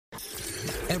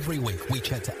Every week we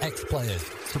chat to ex-players,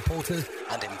 supporters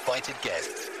and invited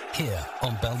guests here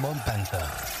on Belmont Banter.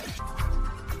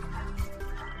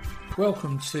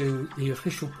 Welcome to the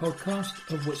official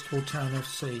podcast of Whitstable Town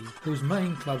FC, whose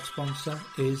main club sponsor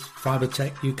is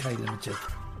Fibertech UK Limited.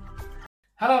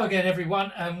 Hello again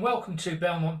everyone and welcome to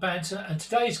Belmont Banter, and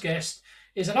today's guest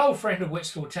is an old friend of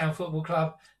Whitstable Town Football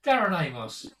Club, Darren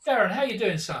Amos. Darren, how you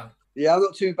doing, son? Yeah, I'm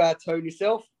not too bad, Tony.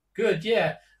 Yourself? Good,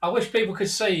 yeah. I wish people could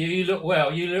see you. You look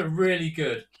well. You look really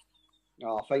good.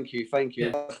 Oh, thank you.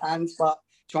 Yeah. Hands, but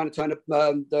trying to turn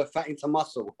the fat into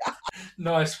muscle.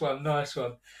 Nice one.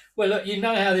 Well, look, you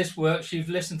know how this works. You've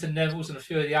listened to Neville's and a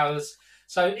few of the others.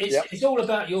 So it's all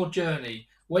about your journey.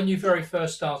 When you very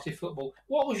first started football,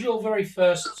 what was your very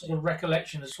first sort of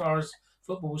recollection as far as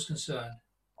football was concerned?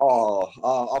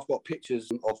 I've got pictures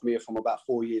of me from about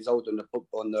 4 years old on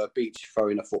the beach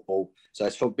throwing a football. So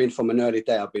it's been from an early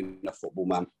day. I've been a football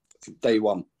man, from day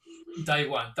one. Day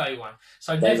one.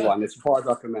 So day one, as far as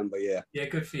I can remember. Yeah. Yeah,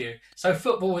 good for you. So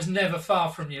football was never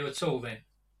far from you at all, then.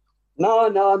 No.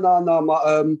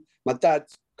 My dad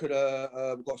could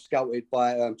have got scouted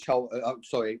by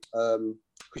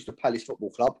Crystal Palace Football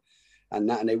Club, and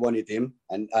they wanted him.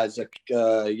 And as a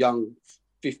young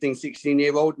 15,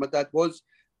 16-year-old, my dad was.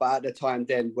 But at the time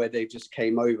then, where they just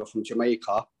came over from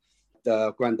Jamaica,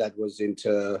 the granddad was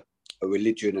into a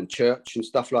religion and church and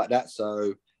stuff like that.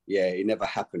 So, yeah, it never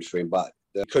happened for him. But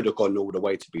he could have gone all the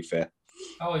way, to be fair.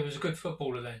 Oh, he was a good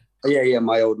footballer then? Yeah,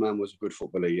 my old man was a good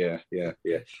footballer, yeah.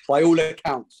 By all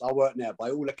accounts, I weren't there, by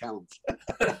all accounts.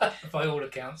 By all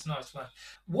accounts, nice one.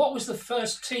 What was the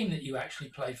first team that you actually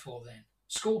played for then?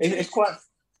 School team? I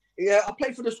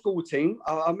played for the school team.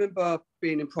 I remember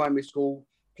being in primary school,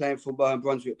 playing for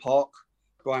Brunswick Park,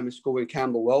 primary school in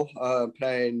Camberwell,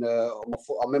 playing on my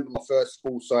foot. I remember my first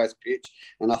full-size pitch,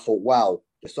 and I thought, wow,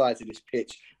 the size of this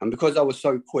pitch. And because I was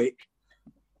so quick,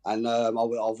 and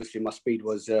obviously my speed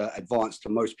was advanced to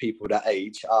most people that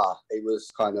age, it was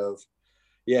kind of,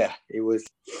 it was,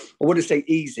 I wouldn't say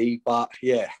easy, but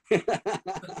yeah.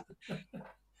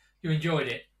 You enjoyed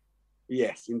it?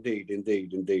 Yes, indeed. And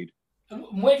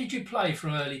where did you play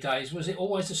from early days? Was it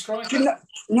always a striker?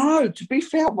 No, to be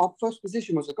fair, my first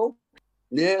position was a goal.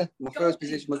 Yeah, my first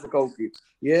position was a goalkeeper.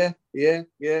 Yeah.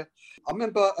 I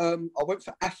remember I went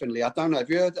for Athenley. I don't know. Have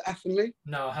you heard of Athenley?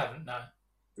 No, I haven't, no.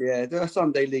 Yeah, they're a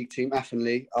Sunday League team,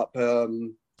 Athenley, up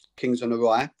Kings on the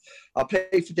Rye. I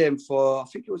played for them for, I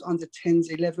think it was under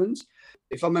 10s, 11s.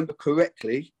 If I remember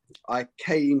correctly, I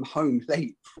came home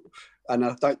late. And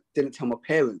I didn't tell my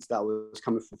parents that I was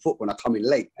coming from football, and I come in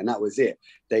late, and that was it.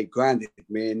 They grounded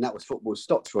me, and that was football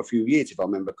stopped for a few years, if I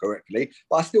remember correctly.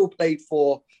 But I still played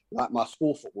for like my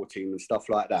school football team and stuff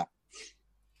like that.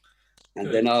 And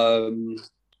Good. Then I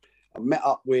met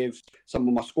up with some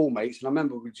of my schoolmates, and I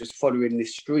remember we were just following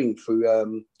this stream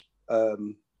through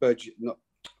Peckham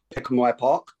Rye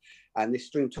Park, and this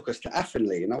stream took us to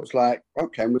Athenley, and I was like,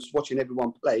 okay, and we're just watching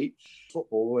everyone play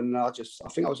football, and I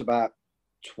think I was about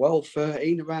 12,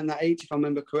 13, around that age, if I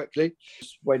remember correctly.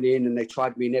 Just went in and they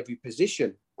tried me in every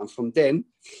position. And from then,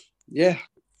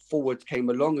 forward came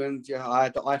along, and I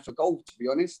had the eye for goal, to be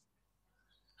honest.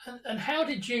 And how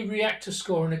did you react to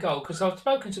scoring a goal? Because I've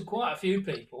spoken to quite a few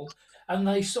people and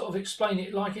they sort of explain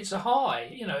it like it's a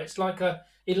high. You know, it's like a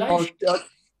elation.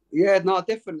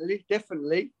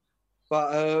 Definitely.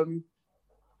 But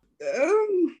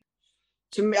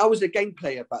to me, I was a game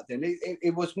player back then.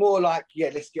 It was more like,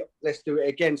 let's do it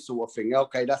again sort of thing.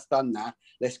 Okay, that's done now.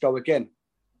 Let's go again.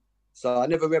 So I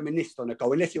never reminisced on a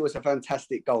goal, unless it was a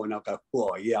fantastic goal, and I'll go,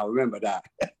 oh, yeah, I remember that.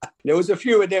 There was a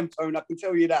few of them, Tone, I can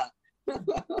tell you that.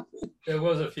 There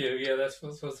was a few, there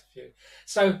was a few.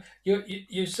 So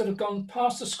you sort of gone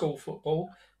past the school football.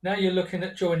 Now you're looking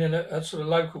at joining a sort of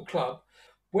local club.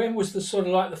 When was the sort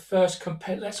of like the first,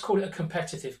 let's call it a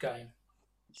competitive game?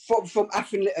 From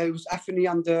Athenley, it was Athenley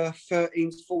under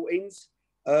 13s, 14s.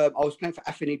 I was playing for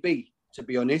Athenley B, to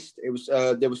be honest. It was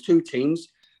there was two teams,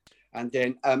 and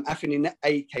then Athenley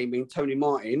A came in. Tony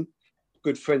Martin,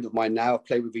 good friend of mine now. I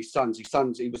play with his sons. He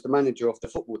was the manager of the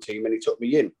football team, and he took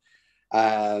me in.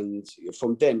 And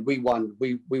from then we won.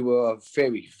 We were a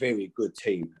very, very good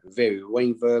team.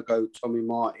 Wayne Virgo, Tommy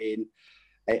Martin.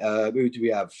 Who do we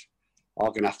have? I'm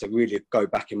going to have to really go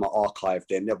back in my archive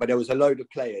then. But there was a load of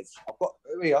players. I've got,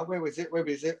 where is it?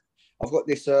 I've got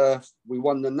this, we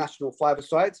won the national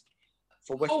five-a-side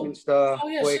for Westminster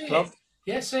Boy Club.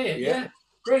 See it. Yeah.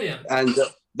 Brilliant. And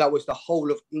that was the whole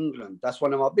of England. That's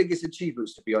one of my biggest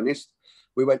achievements, to be honest.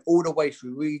 We went all the way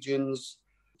through regions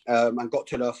and got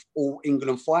to the All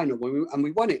England final, and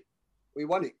we won it. We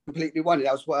won it, completely won it.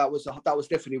 That was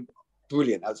definitely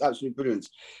brilliant. That was absolutely brilliant.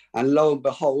 And lo and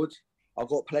behold, I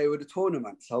got player of the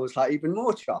tournament. So I was like even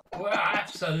more chuffed. Well,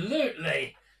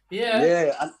 absolutely. Yeah.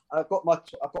 Yeah, and I've got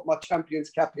my champions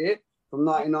cap here from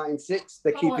 1996.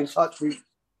 They keep in touch with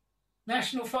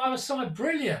National five-a-side,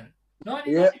 brilliant.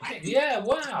 1996. Yeah,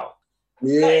 wow.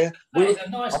 Yeah, that is a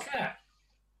nice cap.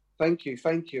 Thank you.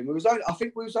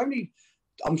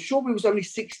 I'm sure we was only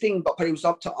 16, but it was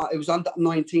under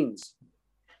 19s.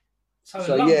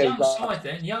 So young side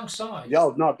then, young side.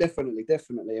 Yeah, no, definitely,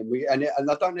 and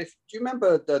I don't know if do you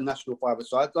remember the national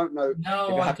five-a-side? I don't know if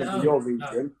it happened in your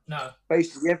region. No.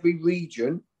 Basically, every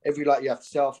region, you have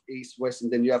south, east, west,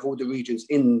 and then you have all the regions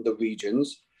in the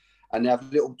regions, and they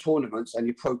have little tournaments, and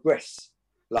you progress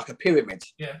like a pyramid.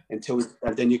 Yeah.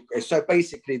 So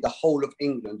basically, the whole of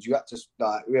England, you had to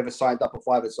whoever signed up a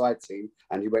five-a-side team,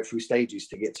 and you went through stages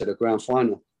to get to the grand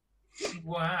final.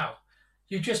 Wow.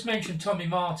 You just mentioned Tommy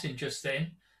Martin just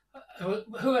then.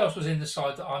 Who else was in the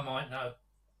side that I might know?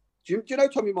 Do you know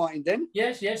Tommy Martin then?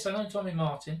 Yes, I know Tommy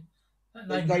Martin.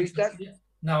 Know his dad?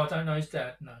 No, I don't know his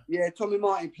dad, no. Yeah, Tommy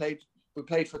Martin we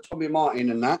played for Tommy Martin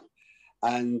and that.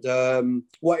 And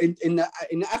in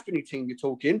the Affinity team you're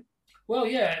talking? Well,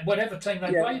 yeah, whatever team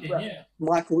they played in, yeah.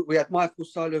 We had Michael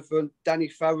Sullivan, Danny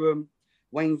Farram,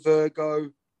 Wayne Virgo,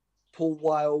 Paul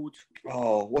Wild.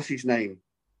 Oh, what's his name?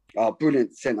 Oh,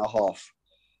 brilliant centre half.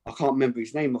 I can't remember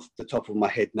his name off the top of my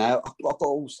head now. I've got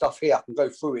all stuff here. I can go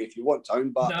through it if you want,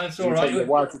 Tone. But no, it's all right.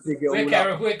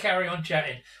 We'll carry on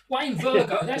chatting. Wayne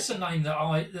Virgo, that's a name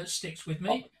that sticks with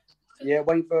me. Yeah,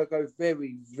 Wayne Virgo,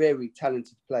 very, very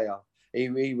talented player.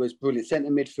 He was brilliant. Centre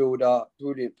midfielder,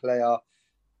 brilliant player.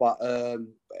 But I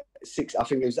think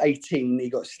it was 18. He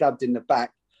got stabbed in the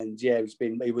back, and yeah, he's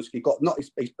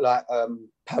like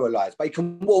paralysed, but he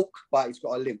can walk, but he's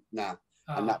got a limp now.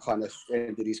 And that kind of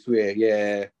ended his career.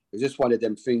 Yeah, it was just one of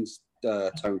them things,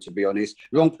 Tone, to be honest.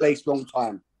 Wrong place, wrong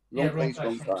time. Wrong place,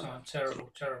 wrong time.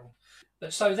 Terrible.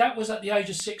 So that was at the age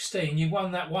of 16. You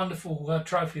won that wonderful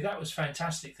trophy. That was a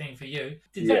fantastic thing for you.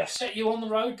 Did that set you on the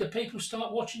road? Did people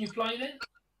start watching you play then?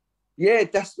 Yeah,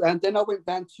 and then I went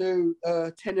down to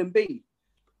Tenenby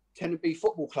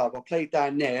Football Club. I played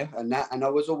down there and I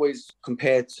was always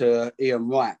compared to Ian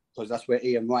Wright, because that's where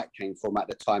Ian Wright came from at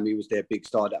the time. He was their big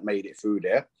star that made it through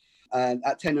there. And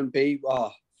at Tenenby,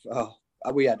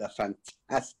 we had a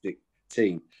fantastic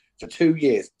team for 2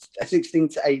 years, 16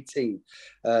 to 18.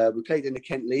 We played in the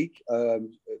Kent League,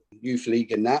 Youth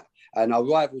League and that, and our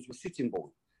rivals were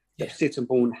Sittingbourne. Yeah.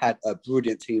 Sittingbourne had a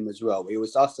brilliant team as well. It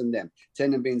was us and them.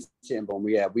 Tenenby and Sittingbourne,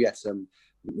 we had some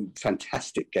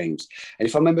fantastic games. And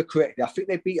if I remember correctly, I think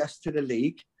they beat us to the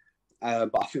league,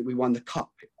 but I think we won the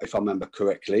cup, if I remember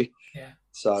correctly. Yeah.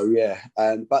 So, yeah.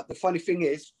 But the funny thing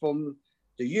is, from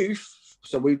the youth,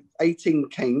 so 18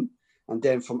 came, and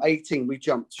then from 18, we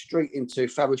jumped straight into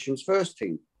Faversham's first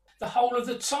team. The whole of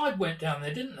the side went down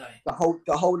there, didn't they? The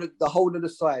whole of the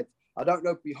side. I don't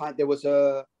know, behind there was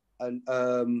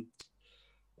an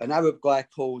Arab guy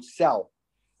called Sal.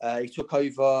 He took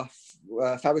over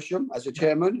Faversham as a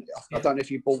chairman. Yeah. I don't know if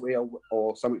he bought it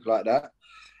or something like that.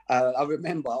 I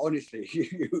remember, honestly,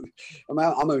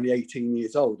 I'm only 18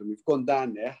 years old, and we've gone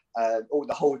down there,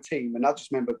 the whole team, and I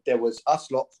just remember there was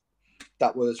us lot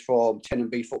that was from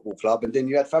Tenenby Football Club, and then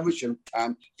you had Faversham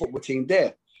football team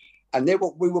there, and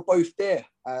we were both there,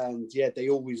 and yeah, they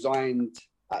all resigned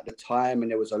at the time,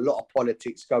 and there was a lot of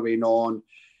politics going on,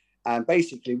 and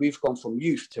basically we've gone from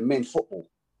youth to men football.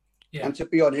 Yeah. And to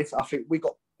be honest, I think we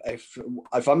got, if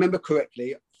I remember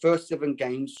correctly, first 7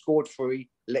 games, scored 3,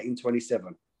 let in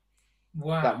 27.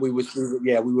 Wow. That we were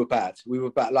bad. We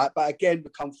were bad. But again,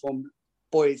 we come from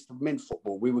boys to men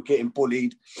football. We were getting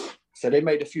bullied. So they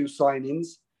made a few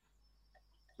signings.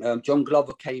 John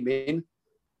Glover came in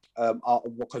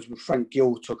because Frank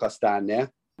Gill took us down there.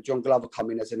 John Glover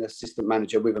come in as an assistant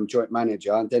manager with him, joint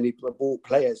manager. And then he brought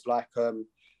players like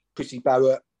Chrissy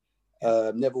Barrett,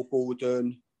 Neville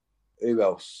Gordon. Who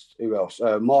else?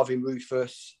 Marvin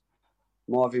Rufus.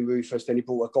 Then he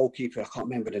brought a goalkeeper. I can't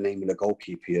remember the name of the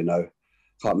goalkeeper,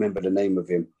 Can't remember the name of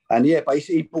him. And yeah,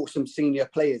 basically he brought some senior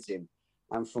players in.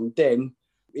 And from then,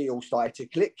 it all started to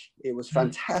click. It was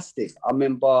fantastic. I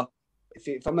remember,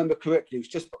 if I remember correctly, it was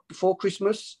just before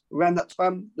Christmas, around that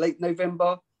time, late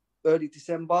November, early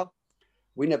December.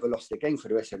 We never lost a game for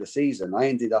the rest of the season. I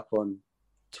ended up on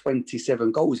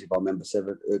 27 goals, if I remember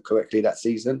correctly, that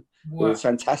season. Wow. It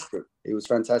was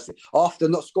fantastic. After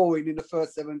not scoring in the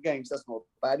first 7 games, that's not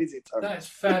bad, is it, Tony? That's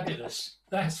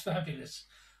fabulous.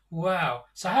 Wow.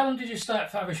 So how long did you stay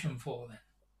at Faversham for then?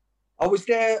 I was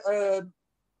there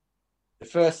the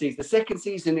first season. The second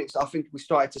season, I think we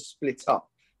started to split up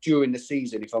during the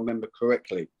season, if I remember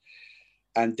correctly.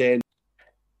 And then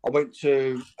I went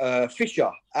to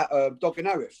Fisher at Dog and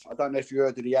Arif. I don't know if you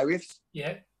heard of the Arifs.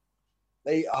 Yeah.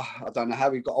 I don't know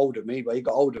how he got hold of me, but he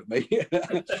got hold of me.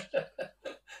 I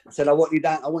said, I want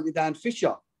you down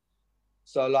Fisher.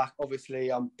 So, like,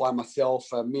 obviously, I'm by myself.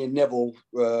 Me and Neville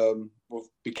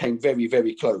became very,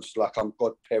 very close. Like, I'm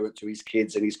godparent to his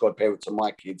kids and he's godparent to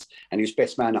my kids, and he was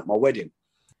best man at my wedding.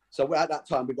 So at that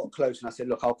time, we got close, and I said,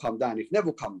 look, I'll come down if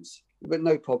Neville comes. But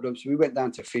no problem. So we went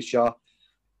down to Fisher.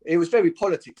 It was very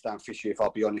politics down Fisher, if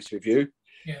I'll be honest with you.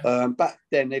 Yeah. Back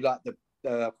then, they liked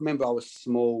remember I was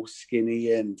small,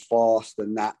 skinny and fast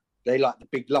and that. They liked the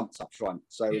big lumps up front.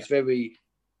 So it was very,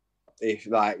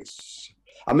 I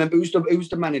remember it was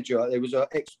the manager. There was an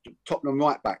ex-Tottenham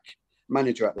right-back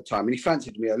manager at the time, and he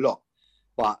fancied me a lot.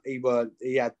 But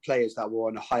he had players that were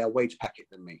on a higher wage packet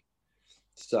than me.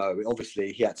 So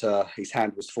obviously his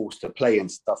hand was forced to play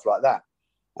and stuff like that.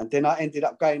 And then I ended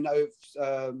up going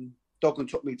over, Doggen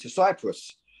took me to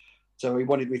Cyprus. So he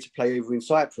wanted me to play over in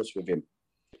Cyprus with him.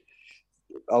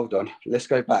 Hold on, let's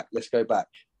go back.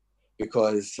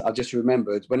 Because I just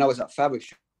remembered when I was at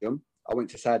Faversham, I went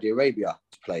to Saudi Arabia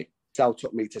to play. Sal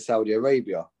took me to Saudi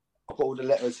Arabia. I've got all the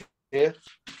letters here.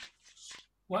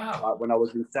 Wow. Like when I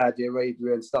was in Saudi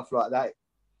Arabia and stuff like that.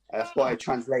 I've got it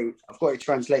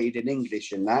translated in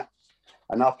English and that.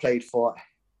 And I played for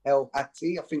El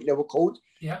Hatti, I think they were called.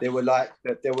 Yeah. They were like,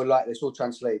 it's all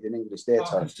translated in English there. I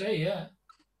can see, yeah.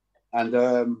 And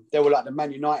they were like the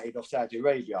Man United of Saudi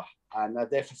Arabia. And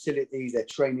their facilities, their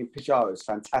training pitch, was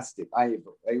fantastic.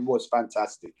 It was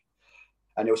fantastic.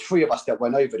 And there was 3 of us that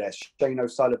went over there, Shane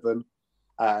O'Sullivan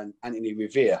and Anthony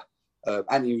Revere.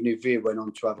 Anthony Revere went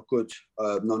on to have a good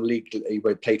non-league. He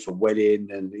played for Welling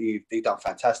and he done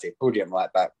fantastic. Brilliant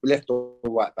right back. Left or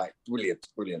right back. Brilliant.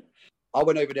 I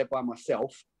went over there by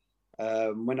myself.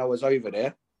 When I was over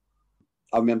there,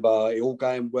 I remember it all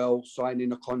going well,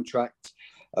 signing a contract,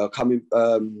 coming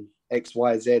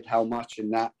XYZ, how much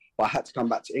and that. But I had to come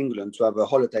back to England to have a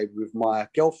holiday with my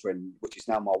girlfriend, which is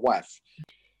now my wife.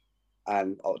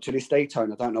 And to this day,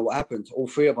 Tone, I don't know what happened. All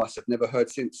 3 of us have never heard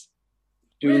since.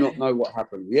 Do not know what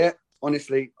happened. Yeah,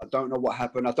 honestly, I don't know what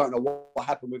happened. I don't know what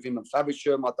happened with him and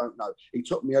Faversham. I don't know. He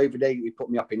took me over there. He put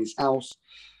me up in his house.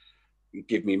 He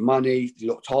gave me money. He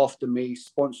looked after me,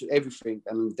 sponsored everything.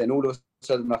 And then all of a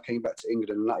sudden, I came back to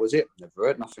England, and that was it. Never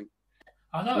heard nothing.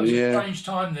 I know it was a strange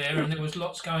time there, and there was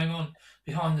lots going on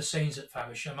behind the scenes at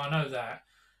Faversham. I know that.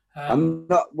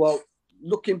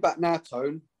 Looking back now,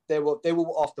 Tone, they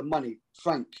were after money.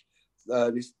 Frank,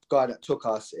 this guy that took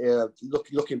us,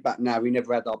 looking back now, we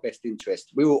never had our best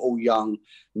interest. We were all young,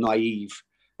 naive,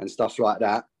 and stuff like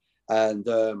that. And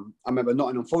I remember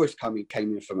Nottingham Forest came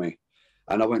in for me,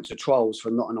 and I went to trials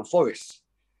for Nottingham Forest.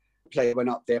 Went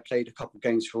up there, played a couple of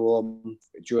games for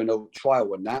during a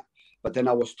trial and that. But then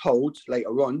I was told later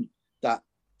on that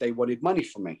they wanted money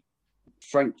from me.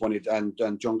 Frank wanted and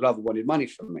John Glover wanted money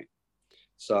from me.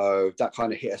 So that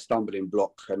kind of hit a stumbling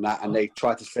block and that. And they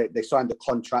tried to say they signed the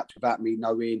contract without me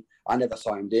knowing. I never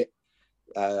signed it.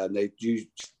 They used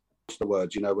the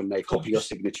word, when they copy your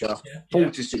signature.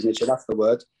 Faulty signature, that's the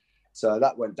word. So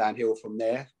that went downhill from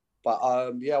there. But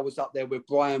I was up there with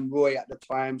Brian Roy at the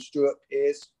time, Stuart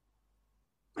Pearce,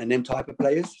 and them type of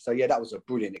players. So that was a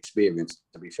brilliant experience,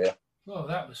 to be fair. Well,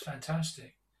 that was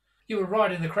fantastic. You were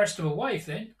riding the crest of a wave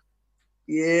then.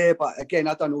 Yeah, but again,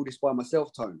 I've done all this by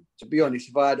myself, Tone. To be honest,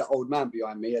 if I had an old man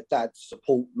behind me, a dad's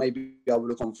support, maybe I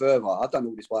would have gone further. I've done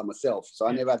all this by myself, so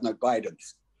I never had no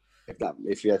guidance. If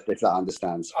that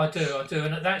understands. I do.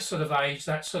 And at that sort of age,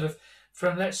 that sort of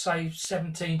from let's say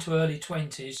 17 to early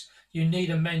 20s, you need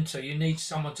a mentor. You need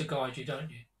someone to guide you, don't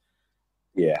you?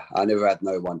 Yeah, I never had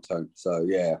no one, Tone. So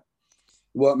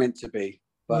weren't meant to be.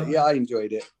 But I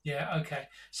enjoyed it. Yeah, okay.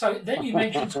 So then you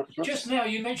mentioned just now.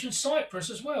 You mentioned Cyprus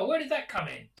as well. Where did that come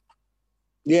in?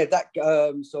 Yeah,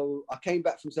 so I came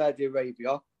back from Saudi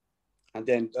Arabia, and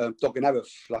then Doggen Arif,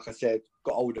 like I said,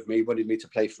 got hold of me, wanted me to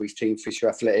play for his team, Fisher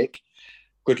Athletic.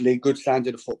 Good league, good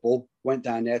standard of football. Went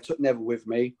down there, took Neville with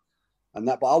me, and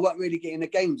that. But I wasn't really getting the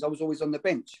games. I was always on the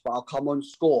bench, but I'll come on,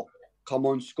 score.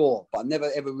 But I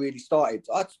never ever really started.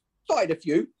 I started a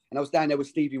few. And I was down there with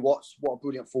Stevie Watts. What a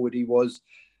brilliant forward he was.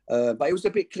 But it was a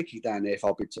bit clicky down there,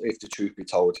 if the truth be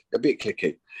told. A bit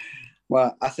clicky.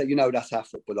 Well, I said, that's how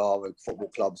football are and football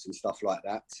clubs and stuff like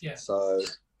that. Yeah. So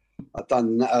I've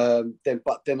done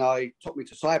then I took me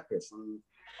to Cyprus. And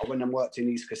I went and worked in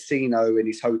his casino and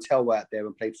his hotel out there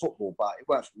and played football. But it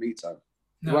weren't for me, Tone.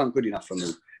 It weren't good enough for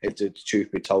me, if the truth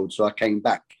be told. So I came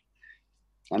back.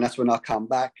 And that's when I come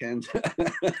back and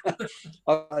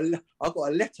I got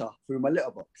a letter through my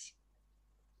letterbox.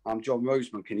 I'm John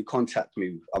Roseman. Can you contact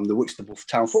me? I'm the Whitstable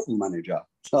Town football manager.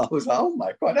 So I was like, oh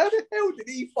my God, how the hell did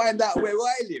he find out where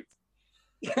I live?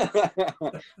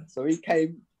 So he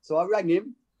came. So I rang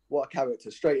him. What a character,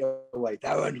 straight away.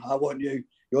 Darren, I want you.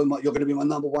 You're going to be my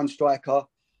number one striker.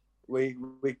 We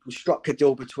struck a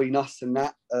deal between us and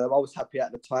that. I was happy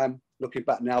at the time. Looking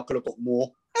back now, I could have got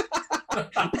more.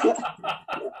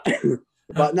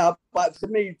 But for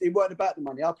me, it weren't about the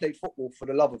money. I played football for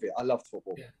the love of it. I loved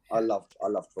football. Yeah. I loved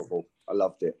football. I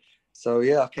loved it. So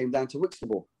yeah, I came down to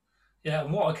Whitstable. Yeah,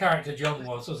 and what a character John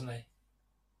was, wasn't he?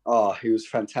 Oh, he was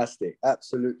fantastic.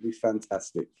 Absolutely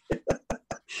fantastic.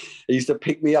 He used to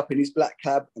pick me up in his black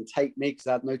cab and take me because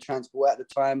I had no transport at the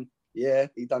time. Yeah,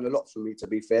 he done a lot for me, to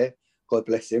be fair. God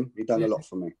bless him. He done a lot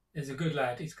for me. He's a good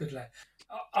lad. He's a good lad.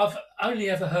 I've only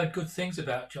ever heard good things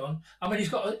about John. I mean,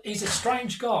 he's a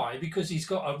strange guy because he's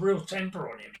got a real temper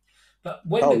on him. But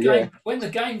when the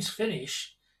games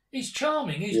finish, he's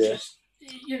charming. He's just,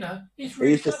 he's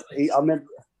really I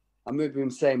remember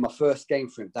him saying my first game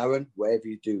for him, Darren, whatever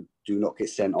you do, do not get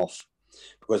sent off.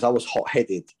 Because I was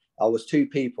hot-headed. I was two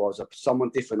people. I was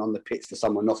someone different on the pitch to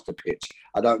someone off the pitch.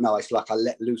 I don't know. It's like I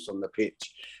let loose on the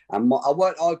pitch. And I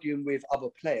weren't arguing with other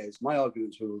players. My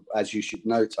arguments were, as you should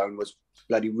know, Tone, was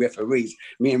bloody referees.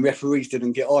 Me and referees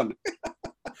didn't get on.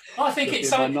 I think it's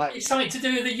something to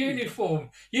do with the uniform.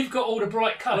 You've got all the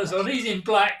bright colours on. He's in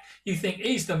black. You think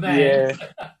he's the man. Yeah.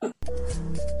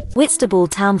 Whitstable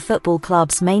Town Football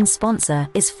Club's main sponsor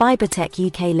is Fibertech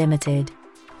UK Limited.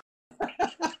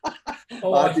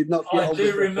 Oh, I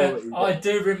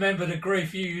do remember the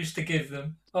grief you used to give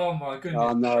them. Oh my goodness!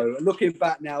 Oh no! Looking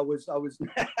back now, I was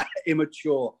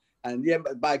immature, and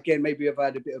but again, maybe if I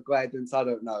had a bit of guidance, I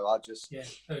don't know.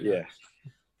 Yeah.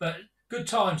 But good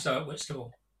times though at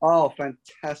Whitstable. Oh,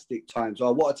 fantastic times!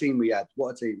 Oh, what a team we had!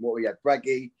 What a team! What we had!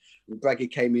 Braggy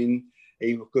came in.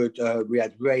 He was good. We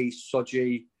had Ray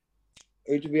Soji.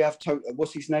 Who did we have?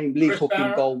 What's his name? Lee Hook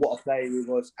in goal. What a player he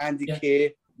was! Andy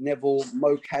Keir, Neville,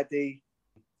 Mo Caddy.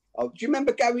 Oh, do you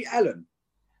remember Gary Allen?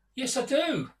 Yes, I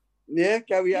do. Yeah,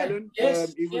 Gary Allen.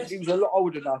 Yes, he was a lot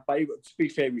older than us, but to be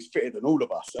fair, he was fitter than all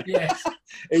of us. Yes.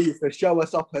 He used to show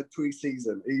us up at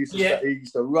pre-season. He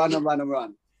used to run and run and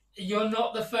run. You're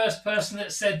not the first person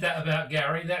that said that about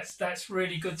Gary. That's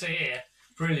really good to hear.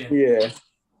 Brilliant. Yeah.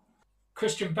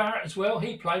 Christian Barrett as well.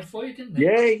 He played for you, didn't he?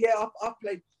 Yeah. I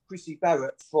played Chrissy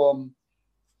Barrett from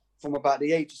about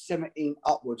the age of 17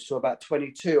 upwards to about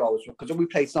 22. Because we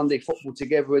played Sunday football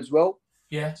together as well.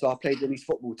 Yeah. So I played in his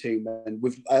football team, and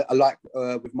with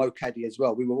Mo Caddy as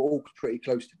well. We were all pretty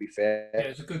close, to be fair. Yeah, it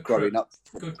was a good crew. Growing up.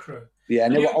 Good crew. Yeah,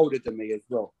 and they were older than me as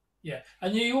well. Yeah,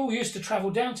 and you all used to travel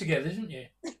down together, didn't you?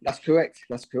 That's correct.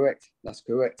 I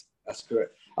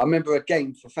remember a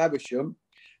game for Faversham.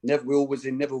 We all was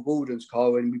in Neville Gordon's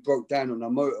car, and we broke down on a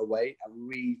motorway,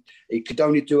 and he could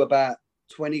only do about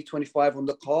 20, 25 on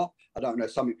the car. I don't know,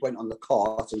 something went on the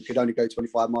car, so we could only go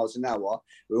 25 miles an hour.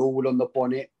 We were all on the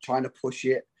bonnet, trying to push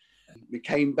it. We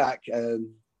came back,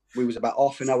 we was about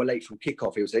half an hour late from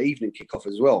kickoff. It was an evening kickoff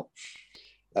as well.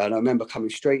 And I remember coming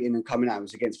straight in and coming out. It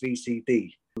was against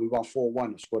VCD. We won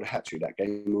 4-1. I scored a hat-trick that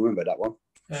game. I remember that one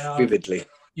vividly.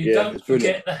 You don't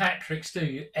forget the hat-tricks, do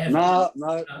you? Ever? No.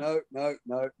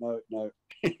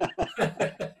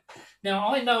 Now,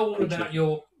 I know all about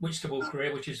your Whitstable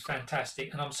career, which is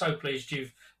fantastic, and I'm so pleased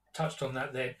you've touched on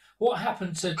that then. What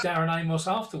happened to Darren Amos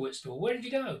after Whitstable? Where did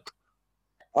you go?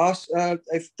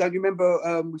 Don't you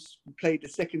remember we played the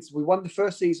second... We won the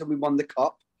first season, we won the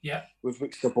cup with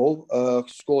Whitstable,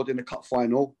 scored in the cup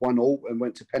final, 1-1, and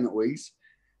went to penalties.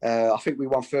 I think we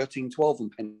won 13-12 on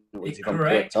penalties.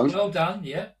 Correct. Well done,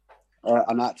 yeah.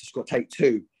 And I had to take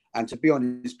 2. And to be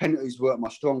honest, penalties weren't my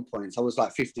strong points. I was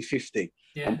like 50-50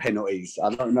 on penalties.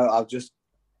 I don't know. I just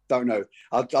don't know.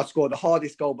 I scored the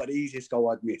hardest goal, but the easiest goal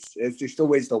I'd miss. It's just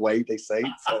always the way, they say.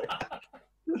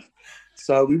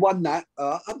 So we won that.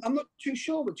 I'm not too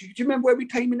sure. Do you remember where we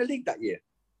came in the league that year?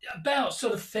 About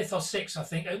sort of 5th or 6th, I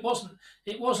think. It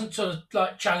wasn't sort of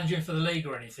like challenging for the league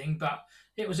or anything, but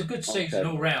it was a good season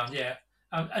all round, yeah.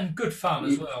 And good fun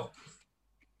as well.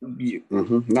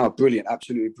 No, brilliant,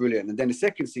 absolutely brilliant. And then the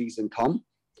second season come,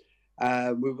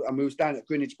 we was down at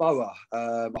Greenwich Borough.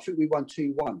 I think we won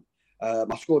 2-1.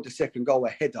 I scored the second goal, a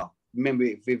header. Remember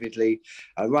it vividly.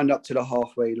 I ran up to the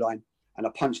halfway line and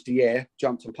I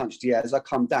jumped and punched the air. As I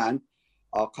come down,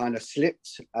 I kind of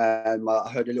slipped and I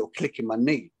heard a little click in my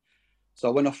knee. So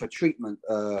I went off for treatment,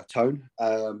 Tone,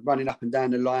 running up and down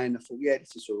the line. I thought, yeah,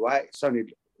 this is all right. It's only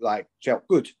felt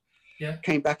good. Yeah.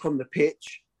 Came back on the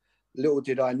pitch. Little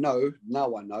did I know,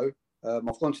 now I know,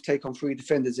 I've gone to take on 3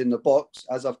 defenders in the box.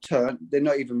 As I've turned, they're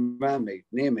not even around me,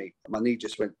 near me. My knee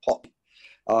just went pop.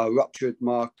 I ruptured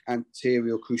my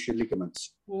anterior cruciate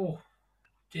ligaments. Oh,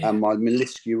 dear. And my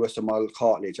meniscus and my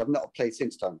cartilage. I've not played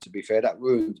since, Tom, to be fair. That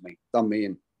ruined me, done me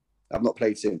in. I've not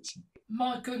played since.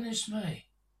 My goodness me.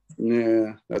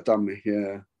 Yeah, that done me,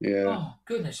 yeah. Oh,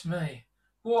 goodness me.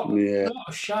 What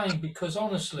a shame, because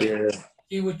honestly,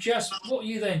 you were just, what were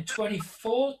you then,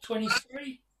 24,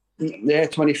 23? Yeah,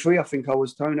 23, I think I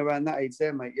was towing around that age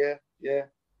there, mate.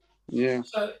 Yeah.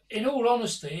 So, in all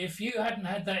honesty, if you hadn't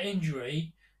had that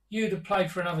injury, you'd have played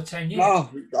for another 10 years.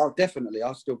 Oh, definitely.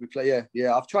 I'll still be playing.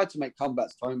 Yeah. I've tried to make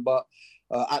comebacks, Tone, but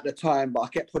at the time, I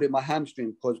kept putting my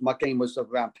hamstring because my game was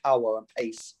around power and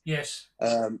pace. Yes.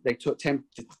 They took 10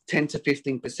 to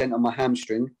 15% of my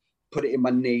hamstring, put it in my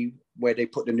knee where they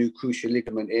put the new cruciate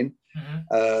ligament in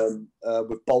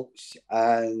with bolts.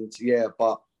 And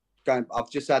but I've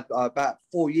just had about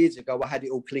 4 years ago, I had it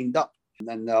all cleaned up. And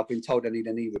then I've been told I need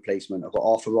a knee replacement. I've got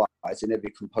arthritis in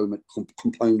every component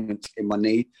in my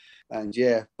knee. And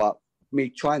but me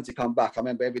trying to come back, I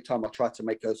remember every time I tried to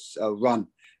make a run,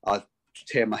 I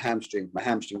tear my hamstring. My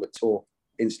hamstring would tore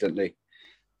instantly.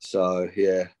 So,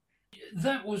 yeah.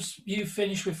 That was you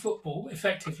finished with football,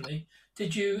 effectively.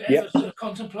 Did you ever sort of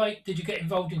contemplate, did you get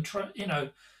involved in,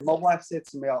 My wife said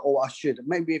to me, I should.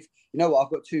 Maybe if,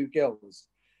 I've got 2 girls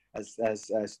as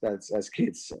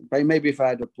kids. Maybe if I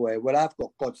had a boy, well, I've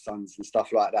got godsons and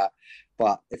stuff like that.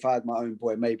 But if I had my own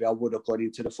boy, maybe I would have gone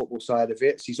into the football side of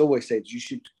it. She's always said, you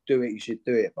should do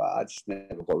it. But I just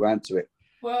never got around to it.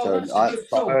 Well, so I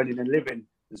start earning a living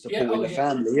and supporting the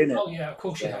family, innit? Oh, yeah, of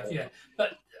course you have, yeah.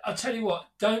 But I'll tell you what,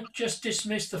 don't just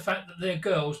dismiss the fact that they're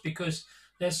girls, because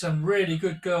there's some really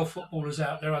good girl footballers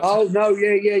out there. No,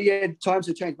 yeah. Times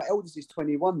have changed. My eldest is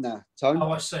 21 now, Tone.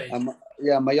 Oh, I see.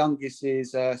 My youngest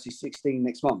is she's 16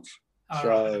 next month. Oh,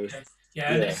 right,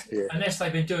 okay. Unless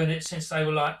they've been doing it since they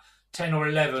were like 10 or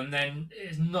 11, then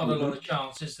there's not a lot of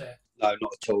chance, is there? No,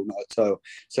 not at all.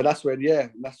 So that's when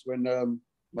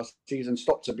my season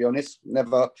stopped, to be honest.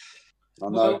 Never. I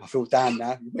know. I feel down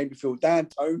now. You made me feel down,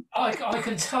 Tone. I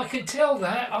can tell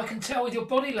that. I can tell with your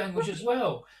body language as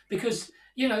well, because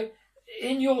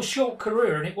in your short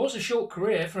career, and it was a short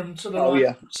career from sort of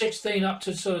 16 up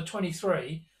to sort of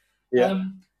 23. Yeah.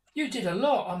 You did a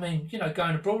lot. I mean,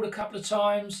 going abroad a couple of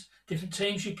times, different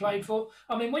teams you played for.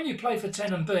 I mean, when you played for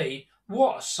Ten B,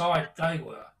 what a side they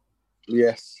were.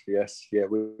 Yes. Yeah,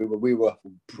 we were a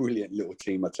brilliant little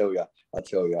team. I tell you,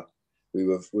 we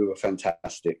were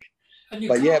fantastic. And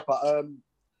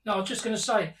no, I was just going to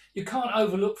say, you can't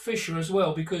overlook Fisher as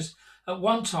well, because at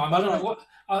one time, I don't know what.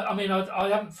 I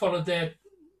haven't followed their.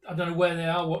 I don't know where they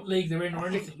are, what league they're in, or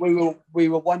anything. We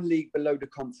were one league below the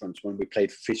conference when we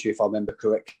played for Fisher, if I remember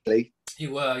correctly.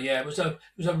 You were, yeah. It was a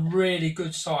really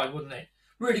good side, wasn't it?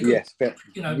 Really good. Yes,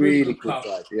 really good club.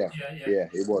 Side. Yeah,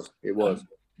 it was.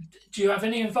 Do you have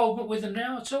any involvement with them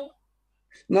now at all?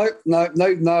 No. I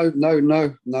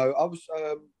was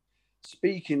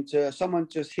speaking to someone,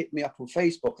 just hit me up on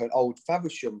Facebook, an old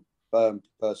Faversham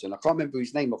person. I can't remember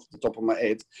his name off the top of my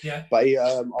head. Yeah. But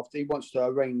he wants to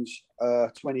arrange a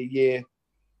 20-year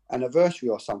anniversary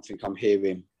or something. I'm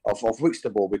hearing of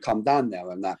Whitstable. We come down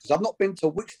there and that, because I've not been to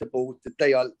Whitstable the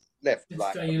day I left.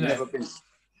 Never been.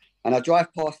 And I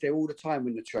drive past there all the time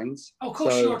in the trains. Oh, of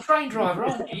course, you're a train driver,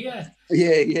 aren't you? Yeah.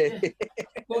 Yeah.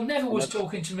 Well, Neville was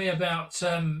talking to me about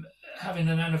having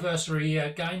an anniversary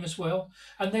game as well.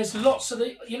 And there's lots of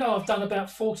I've done about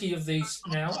 40 of these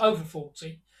now, over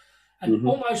 40. And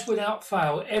almost without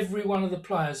fail, every one of the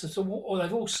players, they've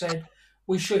all said,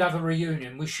 we should have a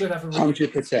reunion.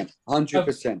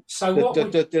 100%. So what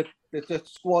the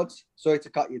squads, sorry to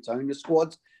cut you, Tone, the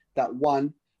squads that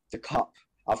won the cup,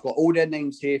 I've got all their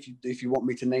names here. If you want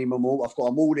me to name them all, I've got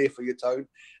them all here for you, Tone.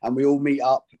 And we all meet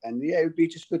up. And it would be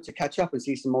just good to catch up and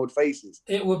see some old faces.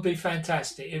 It would be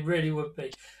fantastic. It really would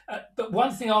be. But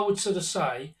one thing I would sort of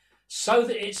say, so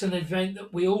that it's an event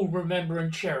that we all remember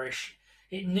and cherish,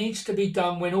 it needs to be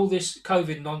done when all this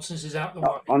COVID nonsense is out the way.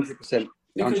 100%.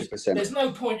 100%. There's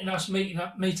no point in us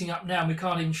meeting up now and we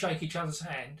can't even shake each other's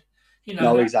hand.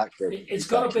 No, exactly. It's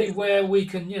got to be where we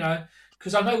can,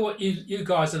 because I know what you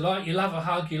guys are like. You love a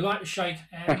hug. You like to shake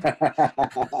hands.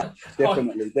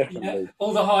 Definitely.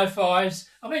 All the high fives.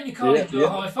 I mean, you can't even do a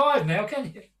high five now,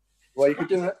 can you? Well, you could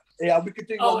do it. Yeah, we could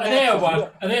do an air one.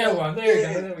 An air one.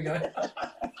 There we go.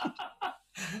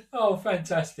 Oh,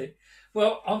 fantastic.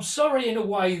 Well, I'm sorry in a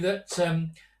way that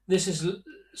this has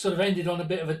sort of ended on a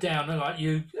bit of a downer, like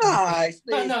you. No. I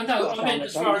meant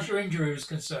as far as your injury was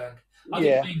concerned. I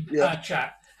didn't mean our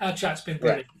chat. Our chat's been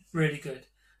brilliant, really good.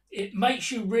 It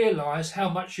makes you realise how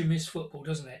much you miss football,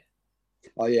 doesn't it?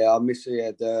 Oh yeah, I miss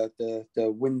the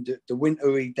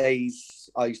wintry days.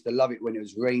 I used to love it when it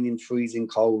was raining, freezing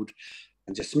cold.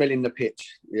 and just smelling the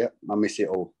pitch. Yeah, I miss it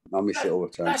all. I miss it all the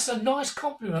time. That's a nice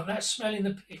compliment, that smelling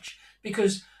the pitch,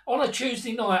 because on a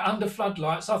Tuesday night under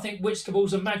floodlights, I think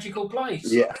Whitstable's a magical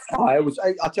place. Yeah, I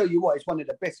tell you what, it's one of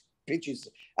the best pitches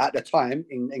at the time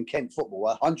in Kent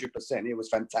football. 100%, it was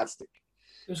fantastic.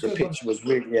 The pitch was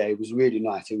really, it was really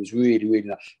nice. It was really, really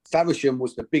nice. Faversham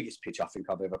was the biggest pitch I think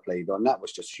I've ever played on. That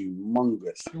was just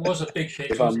humongous. It was a big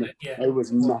pitch, wasn't it? Yeah. It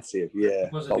was massive, yeah.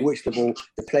 But Whitstable,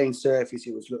 the playing surface,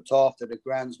 it was looked after, the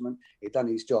groundsman, he'd done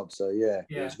his job. So, it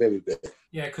was very good.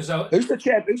 Yeah, because... Who's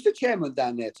the chairman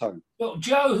down there, Tone? Well,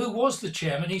 Joe, who was the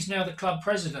chairman, he's now the club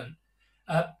president.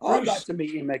 I'd like to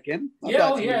meet him again. He'd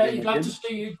love to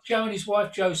see you, Joe and his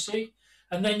wife, Josie.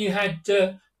 And then you had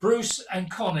Bruce and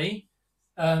Connie.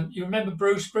 You remember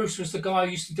Bruce? Bruce was the guy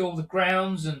who used to do all the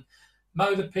grounds and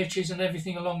mow the pitches and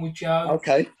everything along with Joe.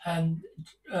 Okay. And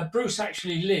Bruce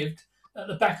actually lived at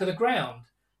the back of the ground.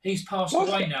 He's passed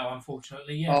away now,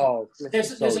 unfortunately. Yeah. Oh,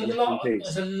 there's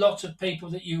a lot of people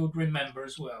that you would remember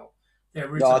as well.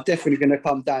 I'm definitely going to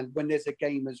come down when there's a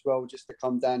game as well, just to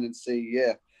come down and see.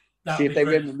 Yeah. See if they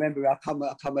remember. I'll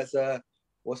come as a,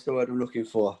 what's the word I'm looking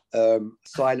for?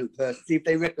 Silent person. See if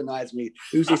they recognise me.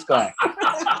 Who's this guy?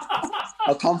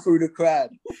 I'll come through the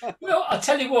crowd. Well, I'll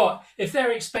tell you what, if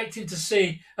they're expecting to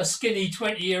see a skinny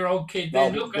 20-year-old kid,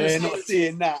 they're not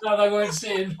seeing that. No, they won't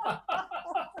see him.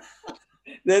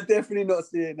 They're definitely not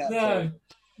seeing that. No,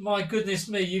 my goodness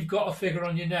me, you've got a figure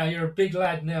on you now. You're a big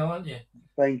lad now, aren't you?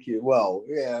 Thank you. Well,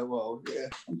 yeah,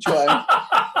 I'm trying.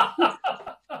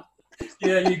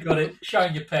 Yeah, you got it.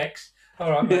 Showing your pecs.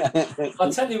 All right, mate.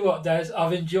 I'll tell you what, Daz,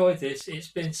 I've enjoyed this.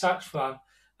 It's been such fun.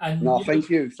 And thank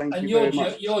you. Thank you very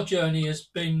much. Your journey has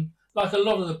been, like a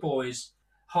lot of the boys,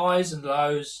 highs and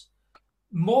lows.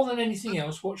 More than anything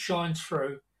else, what shines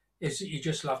through is that you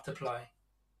just love to play.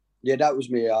 Yeah, that was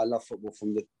me. I love football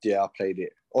from the day I played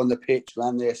it. On the pitch,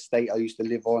 around the estate I used to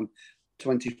live on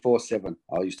 24/7.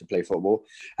 I used to play football.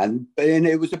 And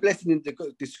it was a blessing in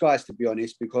disguise, to be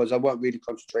honest, because I weren't really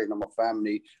concentrating on my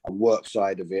family and work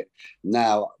side of it.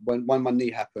 Now, when my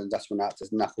knee happened, that's when I had to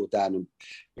knuckle down and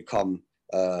become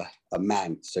a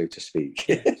man, so to speak.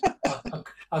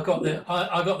 I got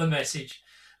the message.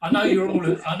 I know you're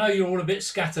all a bit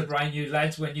scatterbrained, you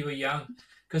lads, when you were young,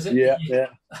 because you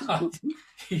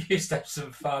used to have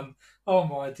some fun. Oh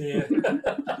my dear.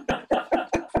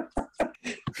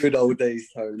 Good old days,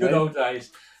 Tony. Good old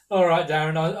days. All right,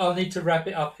 Darren, I'll need to wrap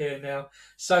it up here now.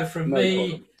 So from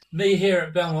me here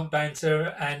at Belmont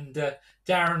Banter, and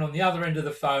Darren on the other end of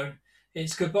the phone,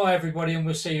 it's goodbye, everybody, and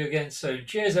we'll see you again soon.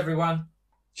 Cheers, everyone.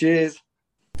 Cheers.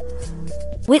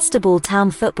 Whitstable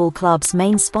Town Football Club's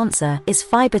main sponsor is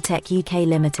Fibertech UK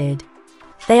Limited.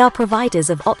 They are providers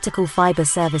of optical fibre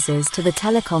services to the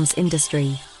telecoms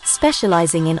industry,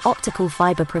 specialising in optical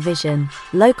fibre provision,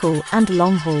 local and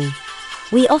long haul.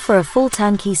 We offer a full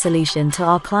turnkey solution to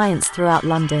our clients throughout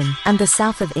London and the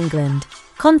south of England.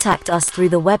 Contact us through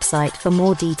the website for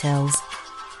more details.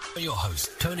 Your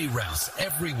host, Tony Rouse,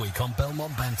 every week on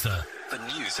Belmont Banter. The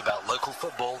news about local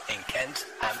football in Kent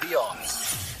and beyond.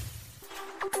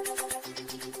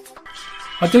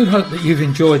 I do hope that you've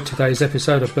enjoyed today's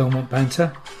episode of Belmont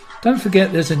Banter. Don't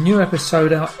forget there's a new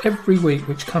episode out every week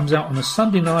which comes out on a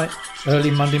Sunday night,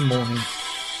 early Monday morning.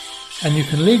 And you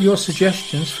can leave your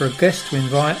suggestions for a guest to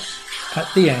invite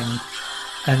at the end.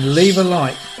 And leave a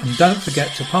like, and don't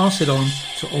forget to pass it on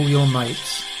to all your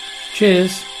mates.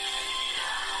 Cheers!